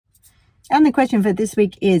And the question for this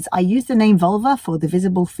week is, I use the name vulva for the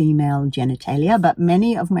visible female genitalia, but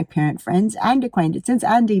many of my parent friends and acquaintances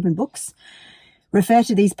and even books refer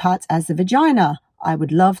to these parts as the vagina. I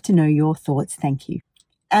would love to know your thoughts. Thank you.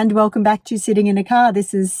 And welcome back to Sitting in a Car.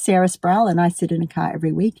 This is Sarah Sproul, and I sit in a car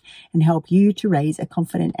every week and help you to raise a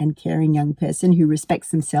confident and caring young person who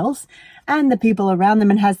respects themselves and the people around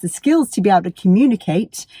them and has the skills to be able to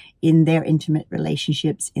communicate in their intimate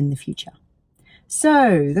relationships in the future.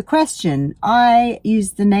 So the question, I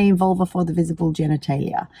use the name vulva for the visible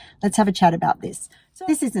genitalia. Let's have a chat about this. So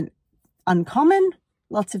this isn't uncommon.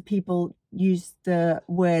 Lots of people use the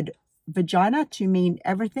word vagina to mean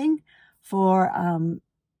everything for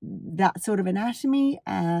that sort of anatomy,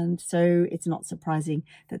 and so it's not surprising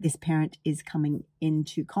that this parent is coming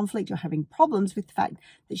into conflict or having problems with the fact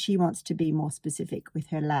that she wants to be more specific with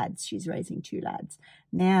her lads. She's raising 2 lads.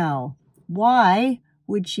 Now, why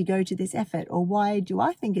would she go to this effort, or why do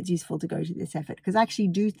I think it's useful to go to this effort? Because I actually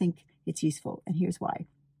do think it's useful, and here's why.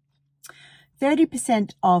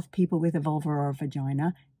 30% of people with a vulva or a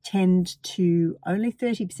vagina tend to, only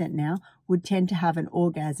 30% now, would tend to have an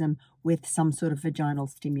orgasm with some sort of vaginal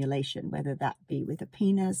stimulation, whether that be with a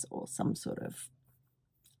penis or some sort of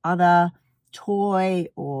other toy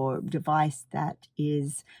or device that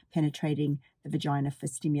is penetrating the vagina for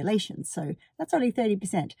stimulation. So that's only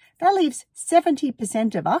 30%. That leaves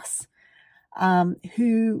 70% of us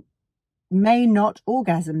who may not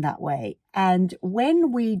orgasm that way. And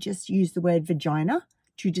when we just use the word vagina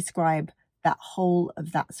to describe that whole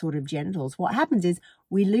of that sort of genitals, what happens is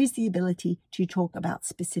we lose the ability to talk about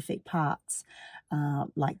specific parts,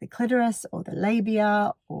 like the clitoris or the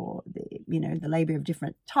labia or the labia of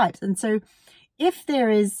different types. And so if there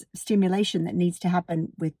is stimulation that needs to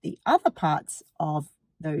happen with the other parts of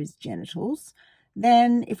those genitals,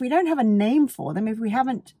 then if we don't have a name for them, if we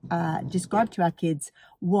haven't described to our kids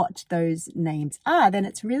what those names are, then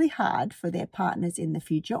it's really hard for their partners in the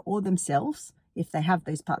future or themselves, if they have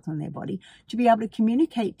those parts on their body, to be able to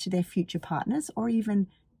communicate to their future partners or even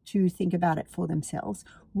to think about it for themselves.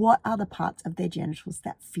 What are the parts of their genitals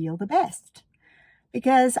that feel the best?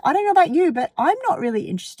 Because I don't know about you, but I'm not really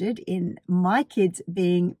interested in my kids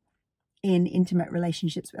being in intimate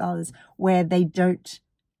relationships with others where they don't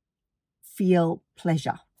feel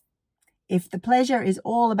pleasure. If the pleasure is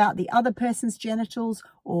all about the other person's genitals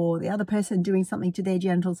or the other person doing something to their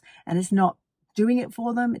genitals and it's not doing it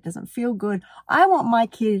for them, it doesn't feel good, I want my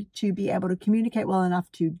kid to be able to communicate well enough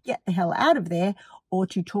to get the hell out of there, or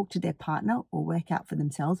to talk to their partner or work out for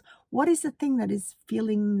themselves what is the thing that is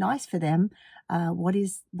feeling nice for them, what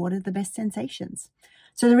are the best sensations.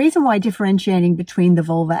 So the reason why differentiating between the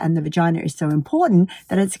vulva and the vagina is so important,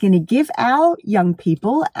 that it's going to give our young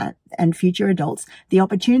people and future adults the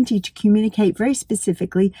opportunity to communicate very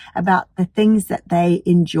specifically about the things that they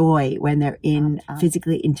enjoy when they're in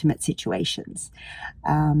physically intimate situations.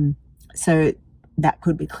 So that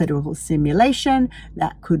could be clitoral stimulation,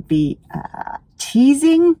 that could be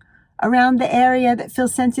teasing around the area that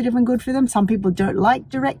feels sensitive and good for them. Some people don't like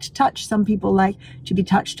direct touch. Some people like to be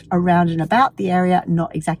touched around and about the area,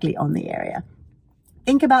 not exactly on the area.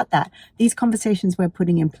 Think about that. These conversations we're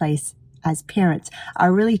putting in place as parents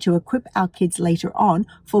are really to equip our kids later on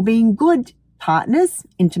for being good partners,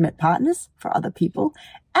 intimate partners for other people,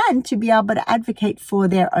 and to be able to advocate for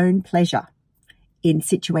their own pleasure in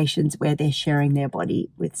situations where they're sharing their body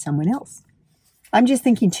with someone else. I'm just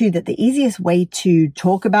thinking too that the easiest way to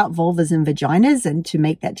talk about vulvas and vaginas and to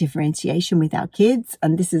make that differentiation with our kids,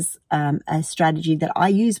 and this is a strategy that I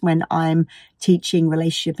use when I'm teaching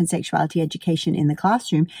relationship and sexuality education in the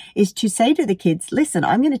classroom, is to say to the kids, listen,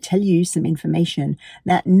 I'm going to tell you some information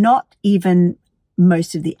that not even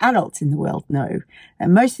most of the adults in the world know.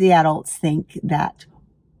 And most of the adults think that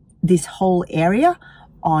this whole area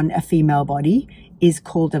on a female body is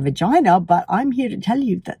called a vagina, but I'm here to tell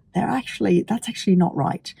you that that's actually not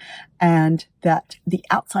right. And that the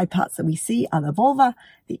outside parts that we see are the vulva,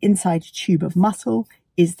 the inside tube of muscle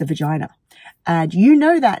is the vagina. And you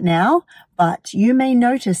know that now, but you may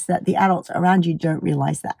notice that the adults around you don't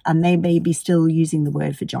realize that, and they may be still using the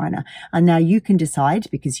word vagina. And now you can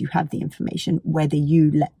decide, because you have the information, whether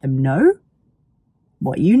you let them know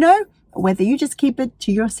what you know, or whether you just keep it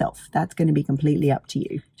to yourself. That's going to be completely up to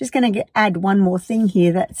you. Just going to add one more thing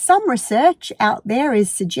here, that some research out there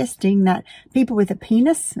is suggesting that people with a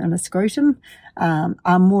penis and a scrotum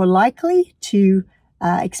are more likely to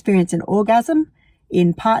experience an orgasm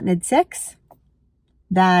in partnered sex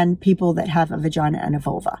than people that have a vagina and a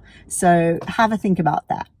vulva. So have a think about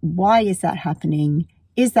that. Why is that happening?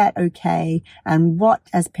 Is that okay? And what,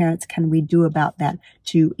 as parents, can we do about that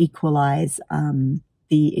to equalize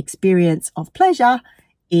the experience of pleasure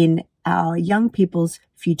in our young people's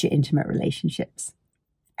future intimate relationships.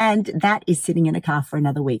 And that is Sitting in a Car for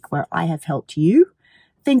Another Week, where I have helped you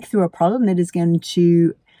think through a problem that is going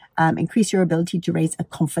to increase your ability to raise a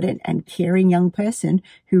confident and caring young person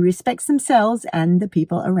who respects themselves and the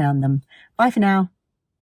people around them. Bye for now.